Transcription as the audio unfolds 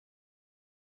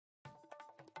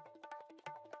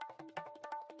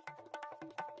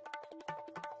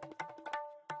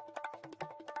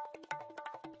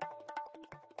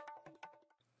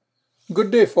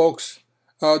Good day, folks.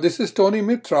 This is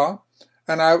tonymitra,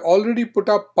 and I've already put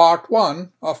up part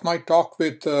 1 of my talk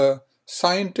with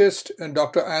scientist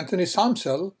Dr. Anthony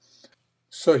Samsel.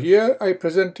 So here I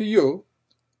present to you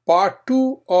part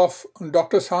 2 of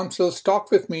Dr. Samsel's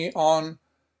talk with me on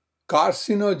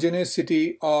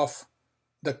carcinogenicity of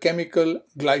the chemical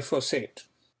glyphosate.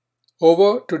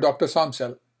 Over to Dr.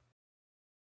 Samsel.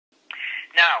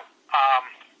 Now,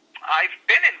 I've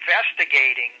been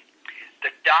investigating the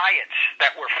diets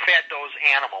that were fed those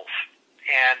animals,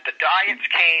 and the diets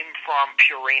came from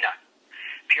Purina.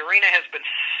 Purina has been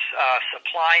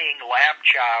supplying lab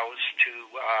chows to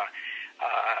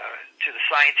the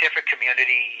scientific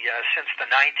community since the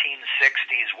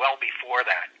 1960s, well before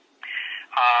that.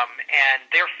 And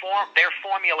their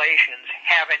formulations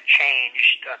haven't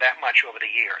changed that much over the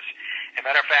years. As a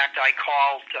matter of fact, I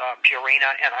called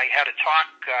Purina and I had a talk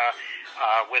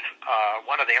with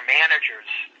one of their managers,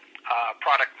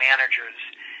 product managers,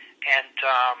 and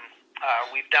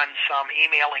we've done some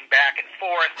emailing back and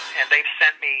forth, and they've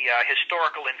sent me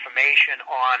historical information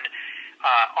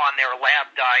on their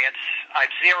lab diets.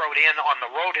 I've zeroed in on the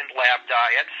rodent lab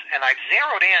diets, and I've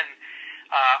zeroed in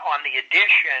on the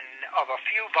addition of a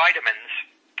few vitamins,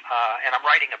 and I'm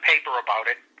writing a paper about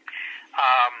it.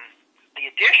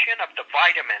 The addition of the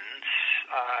vitamins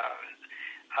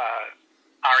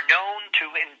are known to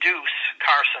induce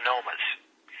carcinomas.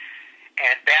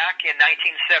 And back in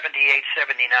 1978,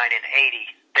 79, and 80,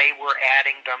 they were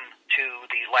adding them to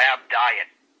the lab diet.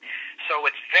 So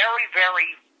it's very, very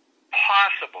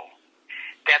possible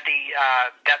that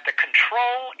the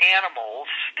control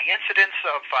animals, the incidence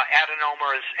of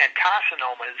adenomas and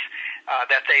carcinomas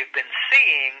that they've been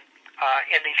seeing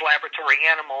in these laboratory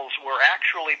animals were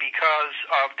actually because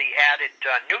of the added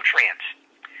nutrients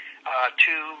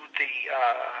to the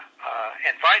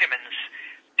and vitamins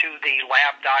to the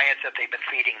lab diets that they've been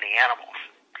feeding the animals.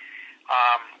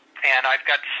 And I've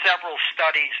got several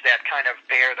studies that kind of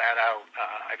bear that out.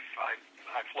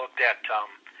 I've looked at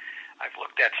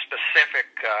specific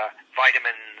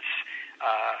vitamins.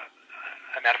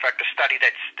 As a matter of fact, a study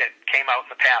that came out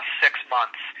in the past 6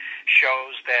 months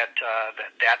shows that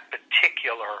that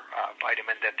particular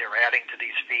vitamin that they're adding to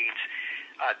these feeds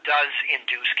does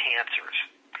induce cancers.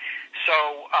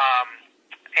 So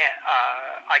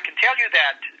I can tell you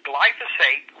that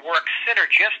glyphosate works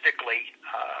synergistically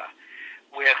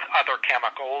with other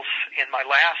chemicals. In my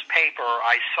last paper,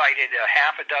 I cited a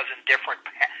half a dozen different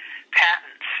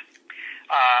patents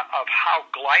of how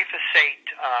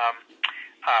glyphosate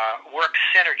works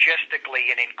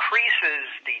synergistically and increases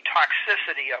the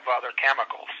toxicity of other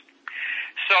chemicals.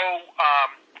 So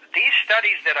these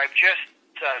studies that I've just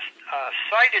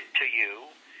cited to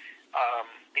you,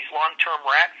 these long-term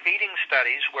rat feeding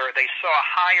studies where they saw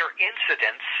higher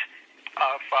incidence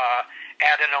of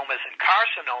adenomas and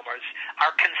carcinomas,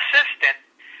 are consistent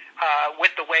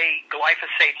with the way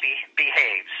glyphosate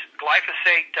behaves.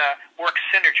 Glyphosate works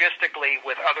synergistically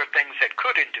with other things that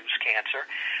could induce cancer,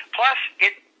 plus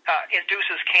it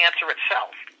induces cancer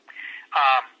itself.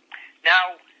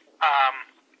 Now,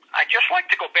 I'd just like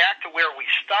to go back to where we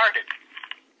started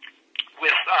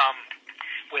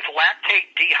with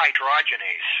lactate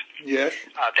dehydrogenase. Yes.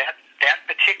 That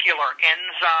particular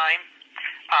enzyme.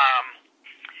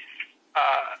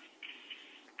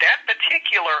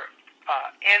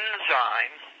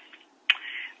 Enzyme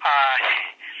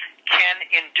can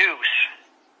induce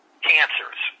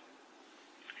cancers.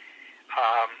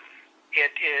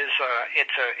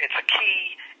 It's a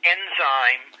key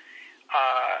enzyme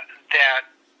that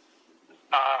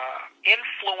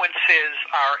influences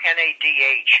our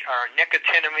NADH, our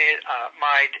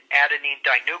nicotinamide adenine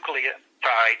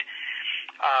dinucleotide,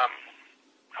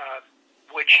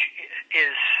 which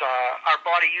is our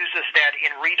body uses that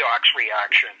in redox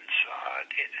reactions.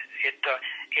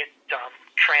 It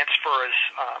transfers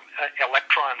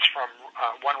electrons from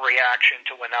one reaction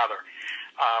to another,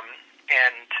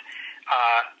 and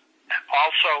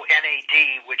also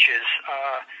NAD, which is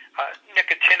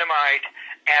nicotinamide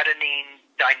adenine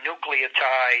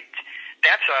dinucleotide.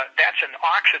 That's an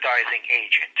oxidizing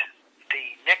agent.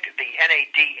 The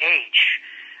NADH,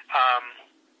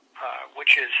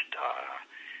 which is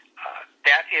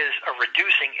that is a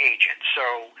reducing agent.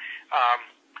 So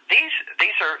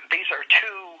these are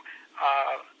two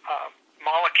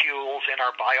molecules in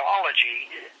our biology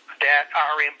that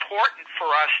are important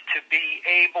for us to be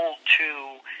able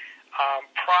to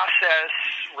process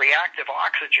reactive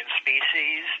oxygen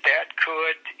species that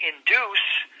could induce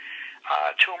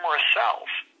tumorous cells.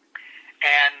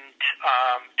 And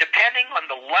depending on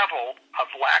the level of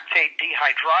lactate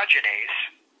dehydrogenase,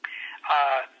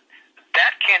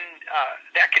 that can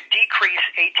decrease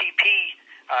ATP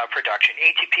production.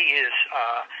 ATP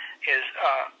is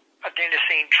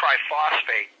adenosine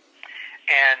triphosphate,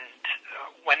 and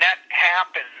when that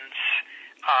happens,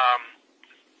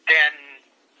 then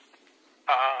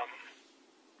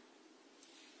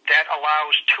that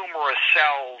allows tumorous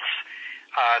cells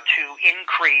to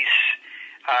increase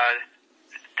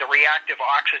the reactive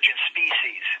oxygen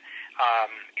species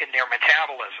in their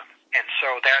metabolism, and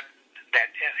so that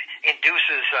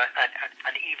induces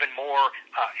an even more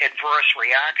adverse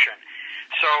reaction.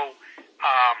 So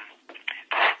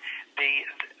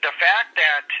the fact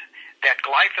that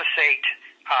glyphosate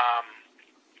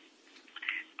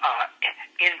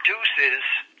induces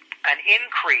an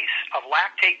increase of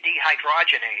lactate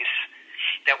dehydrogenase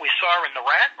that we saw in the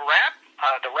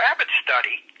rabbit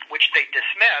study, which they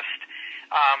dismissed,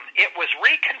 it was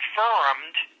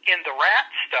reconfirmed in the rat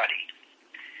study.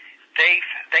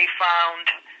 They found,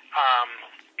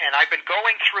 and I've been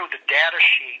going through the data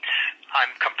sheets, I'm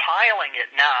compiling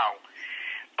it now,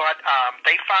 but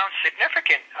they found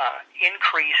significant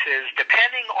increases,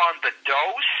 depending on the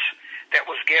dose that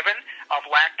was given, of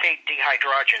lactate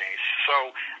dehydrogenase.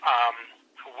 So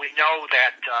we know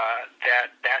that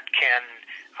can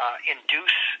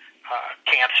induce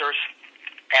cancers,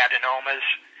 adenomas,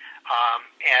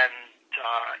 and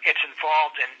it's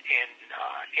involved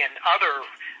in other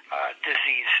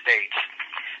disease states.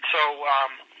 So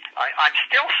I'm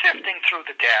still sifting through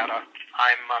the data.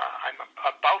 I'm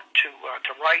about to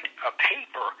write a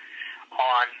paper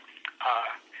on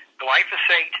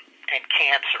glyphosate and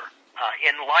cancer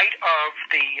in light of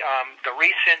the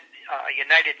recent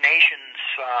United Nations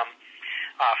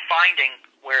finding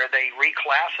where they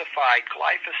reclassified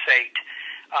glyphosate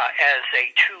as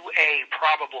a 2A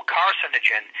probable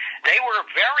carcinogen. They were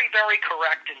very, very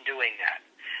correct in doing that.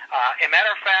 As a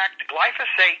matter of fact,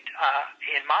 glyphosate,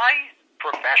 in my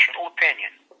professional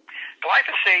opinion,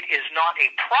 glyphosate is not a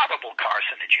probable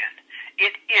carcinogen.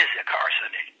 It is a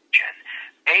carcinogen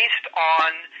based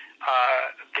on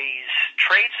these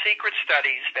trade secret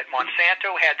studies that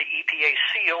Monsanto had the EPA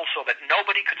seal so that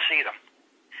nobody could see them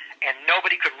and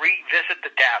nobody could revisit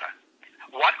the data.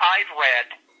 What I've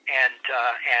read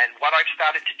and what I've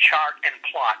started to chart and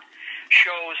plot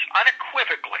shows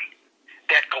unequivocally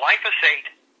that glyphosate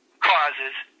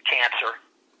causes cancer,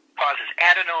 causes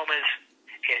adenomas.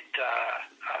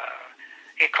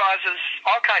 It causes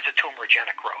all kinds of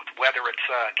tumorigenic growth, whether it's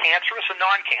cancerous or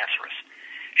non-cancerous.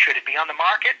 Should it be on the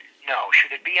market? No.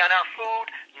 Should it be on our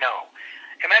food? No.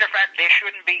 As a matter of fact, there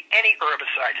shouldn't be any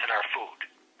herbicides in our food.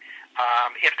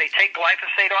 If they take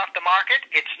glyphosate off the market,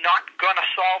 it's not going to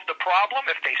solve the problem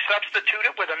if they substitute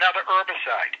it with another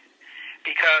herbicide,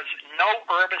 because no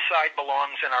herbicide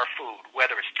belongs in our food,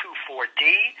 whether it's 2,4-D,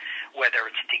 whether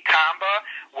it's dicamba,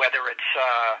 whether it's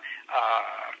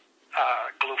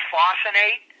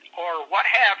glyphosate, or what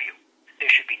have you. There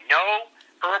should be no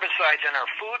herbicides in our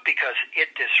food because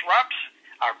it disrupts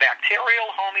our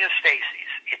bacterial homeostasis.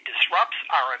 It disrupts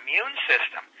our immune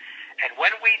system. And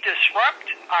when we disrupt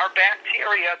our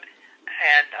bacteria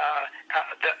and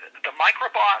the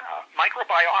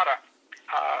microbiota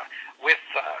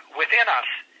within us,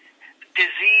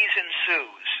 disease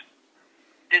ensues.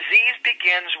 Disease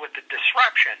begins with the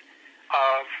disruption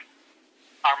of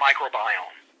our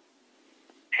microbiome.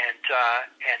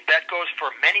 And that goes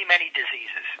for many, many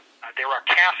diseases. There are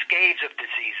cascades of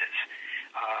diseases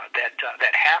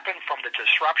that happen from the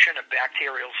disruption of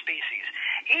bacterial species.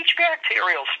 Each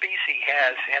bacterial species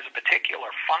has a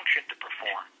particular function to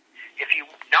perform. If you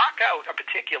knock out a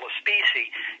particular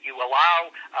species, you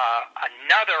allow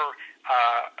another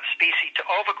species to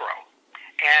overgrow.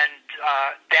 And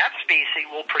that species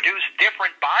will produce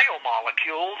different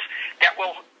biomolecules that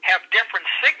will have different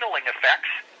signaling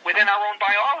effects within our own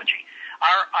biology.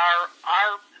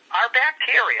 Our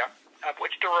bacteria, of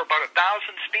which there are about 1,000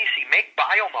 species, make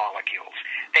biomolecules.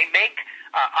 They make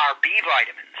our B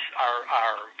vitamins,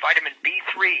 our vitamin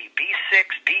B3, B6,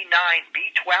 B9,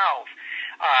 B12.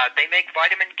 They make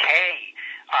vitamin K.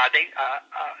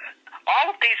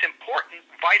 All of these important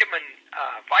vitamins,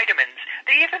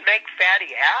 they even make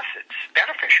fatty acids,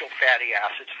 beneficial fatty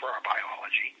acids for our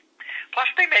biology. Plus,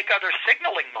 they make other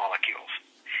signaling molecules.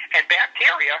 And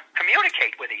bacteria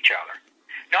communicate with each other.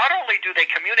 Not only do they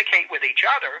communicate with each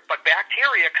other, but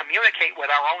bacteria communicate with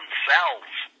our own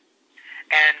cells.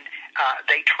 And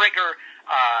they trigger,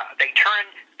 they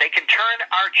can turn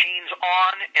our genes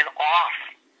on and off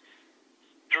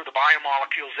through the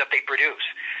biomolecules that they produce.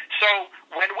 So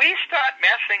when we start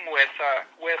messing with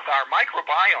our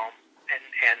microbiome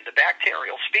and the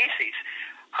bacterial species,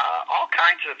 all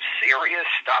kinds of serious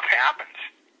stuff happens.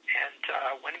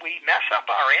 when we mess up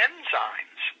our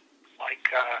enzymes, like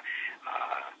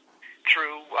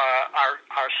through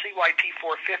our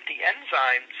CYP450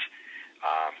 enzymes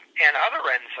and other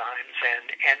enzymes,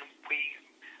 and we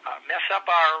mess up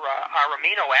our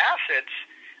amino acids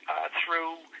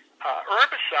through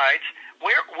herbicides,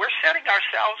 we're setting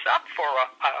ourselves up for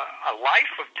a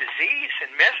life of disease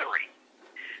and misery.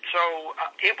 So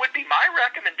it would be my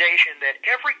recommendation that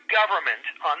every government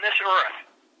on this earth,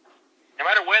 no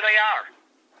matter where they are,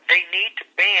 they need to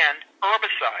ban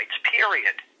herbicides,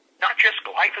 period. Not just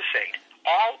glyphosate.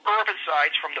 All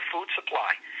herbicides from the food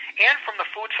supply and from the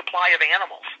food supply of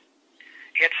animals.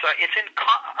 It's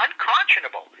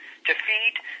unconscionable to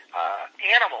feed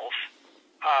animals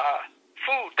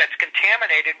food that's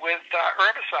contaminated with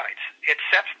herbicides. It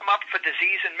sets them up for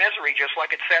disease and misery, just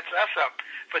like it sets us up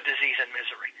for disease and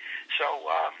misery. So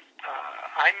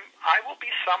I will be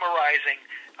summarizing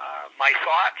my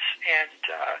thoughts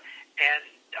and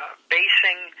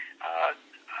basing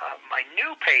my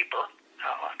new paper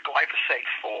on glyphosate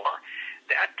 4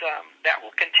 that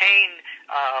will contain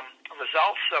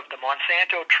results of the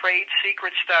Monsanto trade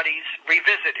secret studies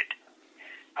revisited.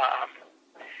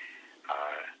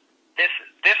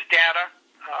 This data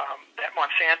that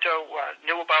Monsanto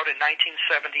knew about in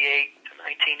 1978 to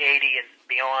 1980 and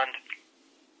beyond,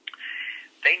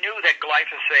 they knew that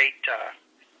glyphosate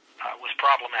was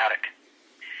problematic,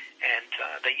 and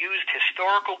they used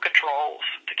historical controls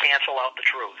to cancel out the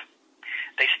truth.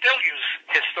 They still use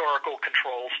historical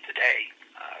controls today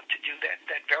to do that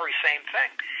very same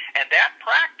thing, and that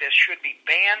practice should be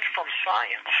banned from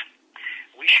science.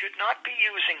 We should not be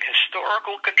using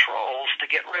historical controls to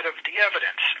get rid of the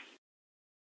evidence.